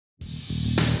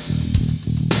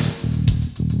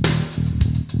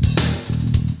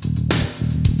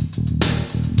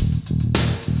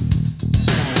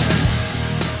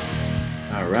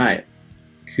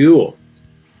Cool.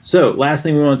 So last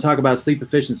thing we want to talk about sleep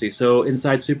efficiency. So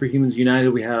inside Superhumans United,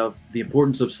 we have the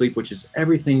importance of sleep, which is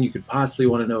everything you could possibly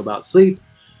want to know about sleep.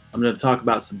 I'm going to talk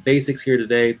about some basics here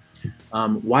today.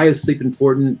 Why is sleep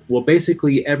important? Well,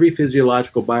 basically every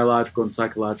physiological, biological, and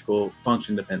psychological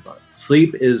function depends on it.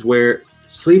 Sleep is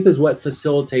what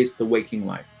facilitates the waking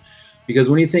life. Because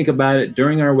when you think about it,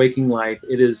 during our waking life,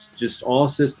 it is just all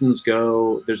systems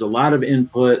go. There's a lot of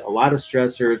input, a lot of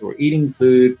stressors. We're eating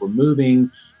food, we're moving.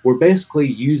 We're basically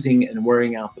using and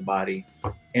wearing out the body.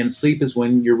 And sleep is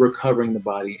when you're recovering the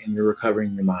body and you're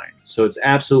recovering your mind. So it's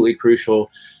absolutely crucial.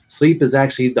 Sleep is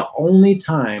actually the only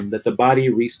time that the body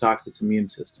restocks its immune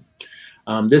system.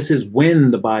 This is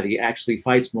when the body actually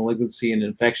fights malignancy and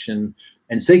infection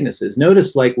and sicknesses.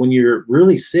 Notice, like, when you're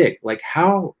really sick, like,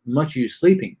 how much are you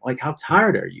sleeping? Like, how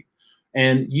tired are you?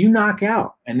 And you knock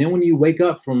out. And then when you wake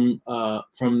up from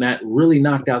that really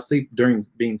knocked out sleep during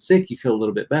being sick, you feel a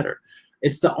little bit better.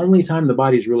 It's the only time the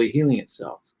body's really healing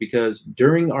itself, because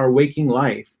during our waking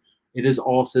life, it is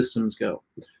all systems go.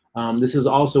 This is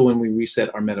also when we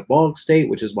reset our metabolic state,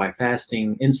 which is why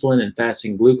fasting insulin and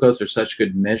fasting glucose are such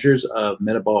good measures of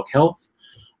metabolic health.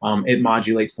 It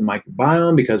modulates the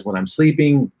microbiome, because when I'm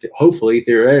sleeping, hopefully,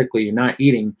 theoretically, you're not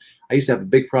eating. I used to have a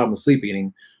big problem with sleep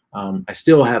eating. I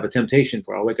still have a temptation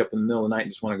for, I'll wake up in the middle of the night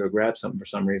and just want to go grab something for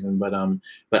some reason.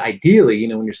 But ideally,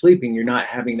 when you're sleeping, you're not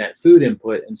having that food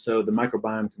input. And so the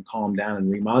microbiome can calm down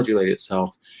and remodulate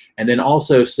itself. And then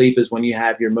also sleep is when you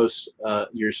have your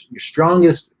your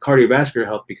strongest cardiovascular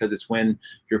health, because it's when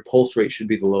your pulse rate should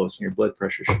be the lowest and your blood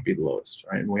pressure should be the lowest,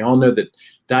 right? And we all know that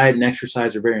diet and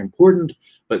exercise are very important,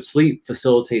 but sleep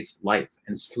facilitates life.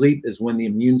 And sleep is when the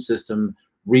immune system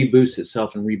reboosts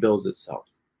itself and rebuilds itself.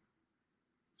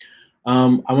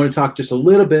 I want to talk just a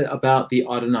little bit about the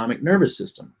autonomic nervous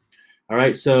system. All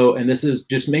right, so, and this is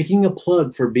just making a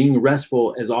plug for being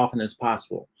restful as often as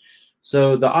possible.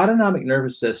 So the autonomic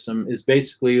nervous system is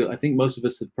basically, I think most of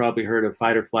us have probably heard of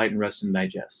fight or flight and rest and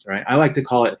digest, right? I like to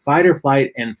call it fight or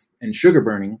flight and sugar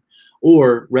burning,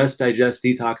 or rest, digest,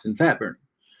 detox, and fat burning.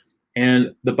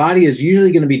 And the body is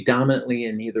usually going to be dominantly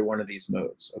in either one of these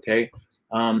modes, okay?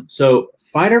 So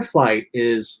fight or flight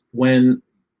is when,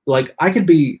 like, I could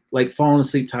be like falling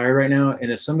asleep tired right now,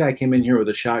 and if some guy came in here with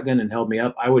a shotgun and held me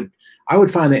up, I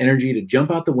would find the energy to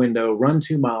jump out the window, run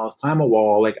 2 miles, climb a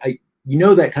wall. Like,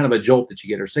 that kind of a jolt that you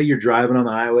get. Or say you're driving on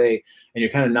the highway and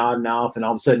you're kind of nodding off, and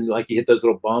all of a sudden, like, you hit those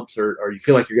little bumps, or you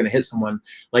feel like you're going to hit someone.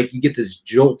 Like, you get this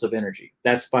jolt of energy.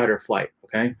 That's fight or flight,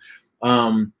 okay?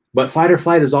 But fight or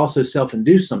flight is also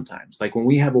self-induced sometimes. Like when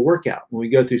we have a workout, when we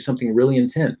go through something really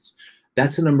intense,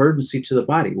 that's an emergency to the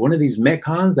body. One of these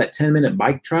Metcons, that 10-minute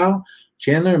bike trial,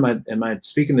 Chandler, am I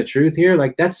speaking the truth here?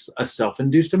 Like, that's a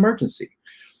self-induced emergency.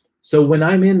 So when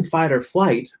I'm in fight or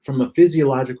flight, from a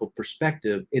physiological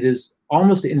perspective, it is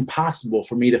almost impossible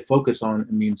for me to focus on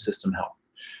immune system health.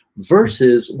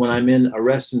 Versus when I'm in a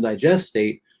rest and digest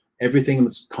state, everything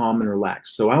is calm and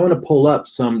relaxed. So I want to pull up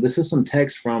this is some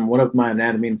text from one of my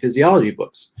anatomy and physiology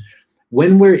books.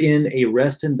 When we're in a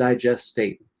rest and digest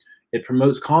state, it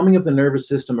promotes calming of the nervous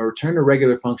system, a return to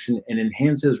regular function, and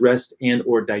enhances rest and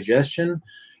or digestion.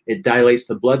 It dilates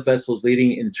the blood vessels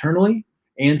leading internally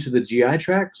and to the GI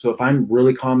tract. So if I'm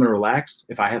really calm and relaxed,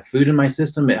 if I have food in my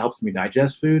system, it helps me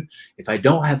digest food. If I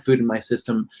don't have food in my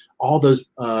system, all those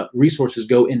resources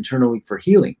go internally for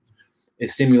healing. It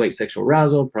stimulates sexual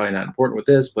arousal, probably not important with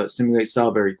this, but stimulates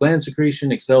salivary gland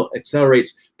secretion,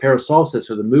 accelerates peristalsis,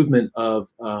 or the movement of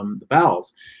the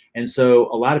bowels. And so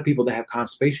a lot of people that have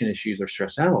constipation issues are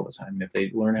stressed out all the time. And if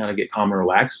they learn how to get calm and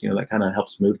relaxed, that kind of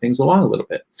helps move things along a little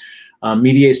bit.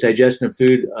 Mediates digestion of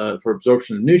food for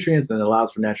absorption of nutrients, and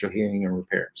allows for natural healing and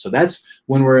repair. So that's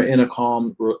when we're in a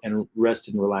calm and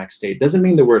rested and relaxed state. Doesn't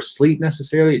mean that we're asleep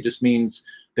necessarily. It just means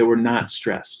that we're not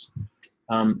stressed.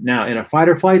 Now, in a fight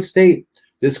or flight state,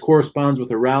 this corresponds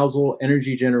with arousal,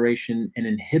 energy generation, and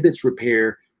inhibits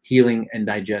repair, healing, and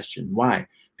digestion. Why?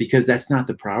 Because that's not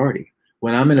the priority.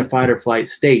 When I'm in a fight or flight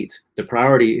state, the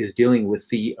priority is dealing with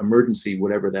the emergency,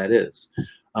 whatever that is.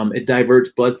 It diverts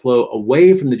blood flow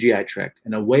away from the GI tract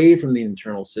and away from the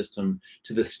internal system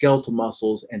to the skeletal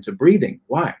muscles and to breathing.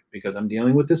 Why? Because I'm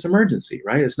dealing with this emergency,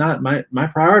 right? It's not my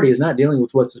priority is not dealing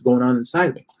with what's going on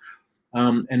inside me.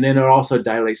 And then it also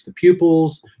dilates the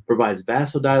pupils, provides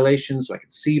vasodilation so I can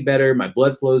see better, my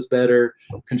blood flows better,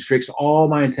 constricts all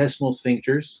my intestinal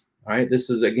sphincters. All right, this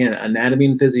is, again, anatomy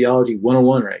and physiology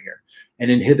 101 right here,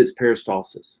 and inhibits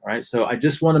peristalsis. All right, so I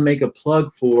just want to make a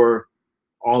plug for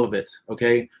all of it,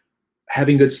 okay?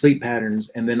 Having good sleep patterns,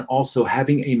 and then also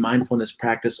having a mindfulness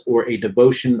practice or a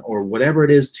devotion or whatever it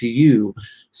is to you,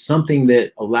 something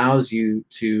that allows you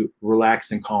to relax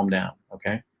and calm down,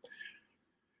 okay?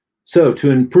 So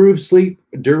to improve sleep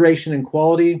duration and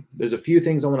quality, there's a few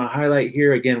things I want to highlight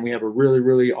here. Again, we have a really,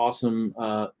 really awesome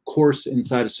course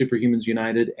inside of Superhumans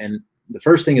United. And the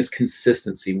first thing is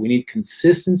consistency. We need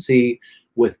consistency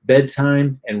with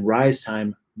bedtime and rise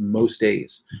time most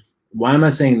days. Why am I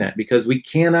saying that? Because we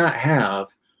cannot have,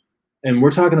 and we're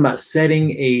talking about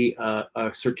setting a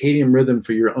circadian rhythm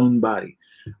for your own body.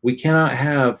 We cannot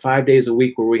have 5 days a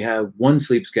week where we have one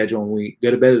sleep schedule and we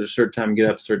go to bed at a certain time and get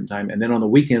up at a certain time. And then on the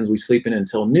weekends, we sleep in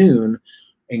until noon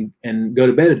and go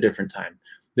to bed at a different time.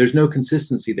 There's no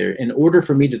consistency there. In order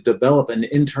for me to develop an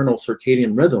internal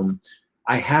circadian rhythm,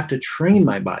 I have to train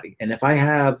my body. And if I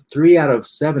have 3 out of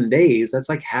 7 days, that's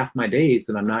like half my days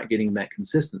that I'm not getting that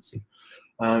consistency.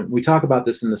 We talk about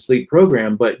this in the sleep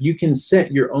program, but you can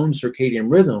set your own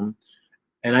circadian rhythm.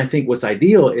 And I think what's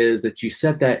ideal is that you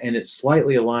set that and it's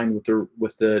slightly aligned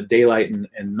with the daylight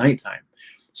and nighttime.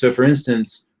 So for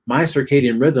instance, my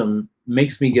circadian rhythm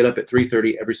makes me get up at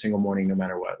 3:30 every single morning, no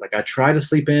matter what. Like I try to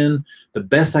sleep in. The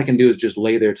best I can do is just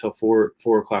lay there till 4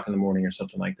 o'clock in the morning or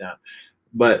something like that.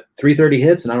 But 3:30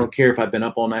 hits, and I don't care if I've been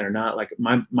up all night or not. Like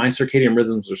my circadian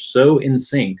rhythms are so in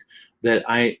sync that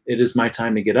it is my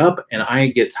time to get up, and I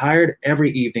get tired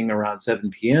every evening around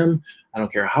 7 p.m. I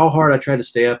don't care how hard I try to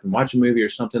stay up and watch a movie or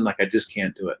something, like I just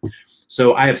can't do it.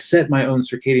 So I have set my own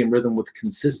circadian rhythm with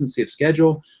consistency of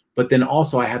schedule, but then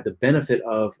also I have the benefit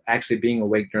of actually being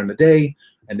awake during the day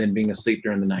and then being asleep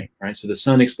during the night, right? So the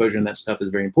sun exposure and that stuff is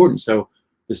very important. So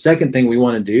the second thing we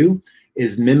want to do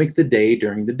is mimic the day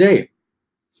during the day.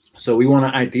 So we want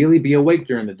to ideally be awake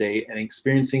during the day and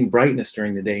experiencing brightness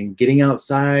during the day and getting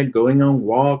outside, going on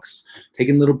walks,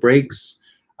 taking little breaks.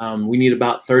 We need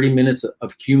about 30 minutes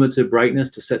of cumulative brightness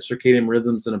to set circadian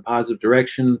rhythms in a positive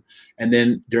direction. And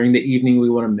then during the evening, we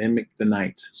want to mimic the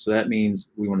night. So that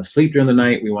means we want to sleep during the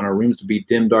night. We want our rooms to be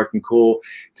dim, dark, and cool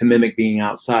to mimic being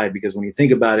outside. Because when you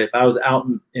think about it, if I was out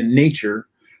in nature,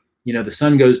 you know, the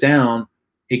sun goes down,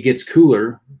 it gets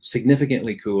cooler,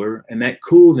 significantly cooler, and that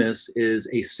coolness is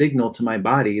a signal to my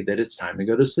body that it's time to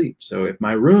go to sleep. So if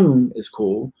my room is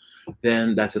cool,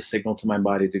 then that's a signal to my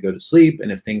body to go to sleep.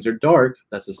 And if things are dark,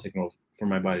 that's a signal for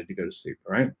my body to go to sleep,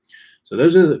 all right? So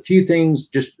those are the few things,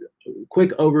 just a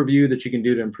quick overview that you can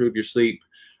do to improve your sleep.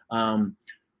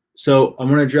 So I'm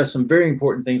gonna address some very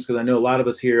important things because I know a lot of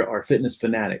us here are fitness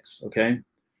fanatics, okay?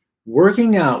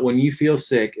 Working out when you feel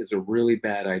sick is a really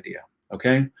bad idea,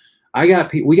 okay?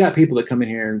 We got people that come in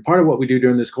here, and part of what we do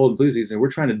during this cold and flu season, we're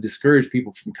trying to discourage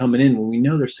people from coming in when we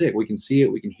know they're sick. We can see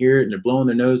it, we can hear it, and they're blowing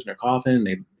their nose and they're coughing, and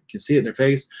they can see it in their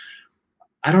face.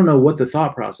 I don't know what the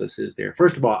thought process is there.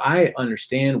 First of all,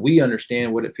 we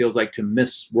understand what it feels like to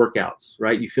miss workouts,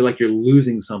 right? You feel like you're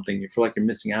losing something, you feel like you're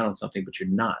missing out on something, but you're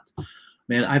not.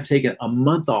 Man, I've taken a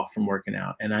month off from working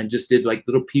out, and I just did like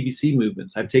little PVC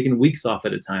movements. I've taken weeks off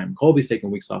at a time. Colby's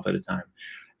taken weeks off at a time.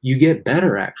 You get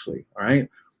better, actually, all right?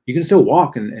 You can still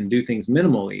walk and do things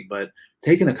minimally, but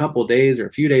taking a couple of days or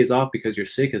a few days off because you're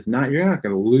sick you're not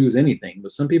going to lose anything.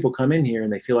 But some people come in here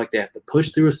and they feel like they have to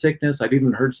push through a sickness. I've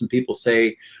even heard some people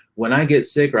say, when I get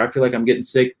sick or I feel like I'm getting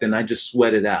sick, then I just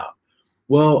sweat it out.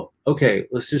 Well, okay,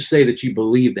 let's just say that you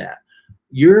believe that.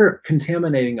 You're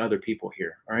contaminating other people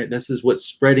here, all right? This is what's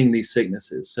spreading these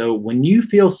sicknesses. So when you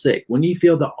feel sick, when you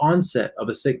feel the onset of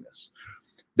a sickness,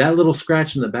 that little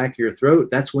scratch in the back of your throat,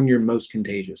 that's when you're most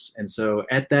contagious. And so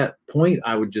at that point,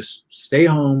 I would just stay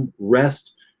home,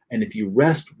 rest. And if you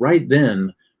rest right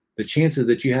then, the chances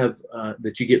that you have,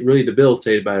 that you get really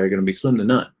debilitated by it are going to be slim to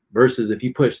none. Versus if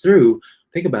you push through,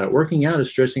 think about it. Working out is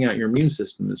stressing out your immune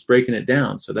system. It's breaking it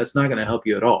down. So that's not going to help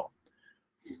you at all.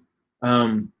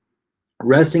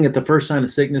 Resting at the first sign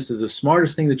of sickness is the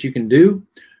smartest thing that you can do.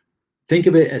 Think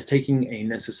of it as taking a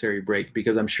necessary break,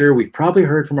 because I'm sure we've probably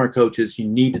heard from our coaches, you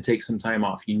need to take some time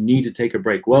off. You need to take a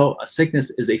break. Well, a sickness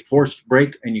is a forced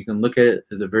break, and you can look at it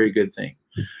as a very good thing.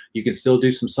 You can still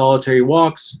do some solitary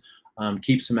walks,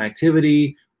 keep some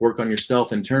activity, work on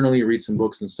yourself internally, read some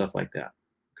books and stuff like that,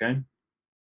 okay?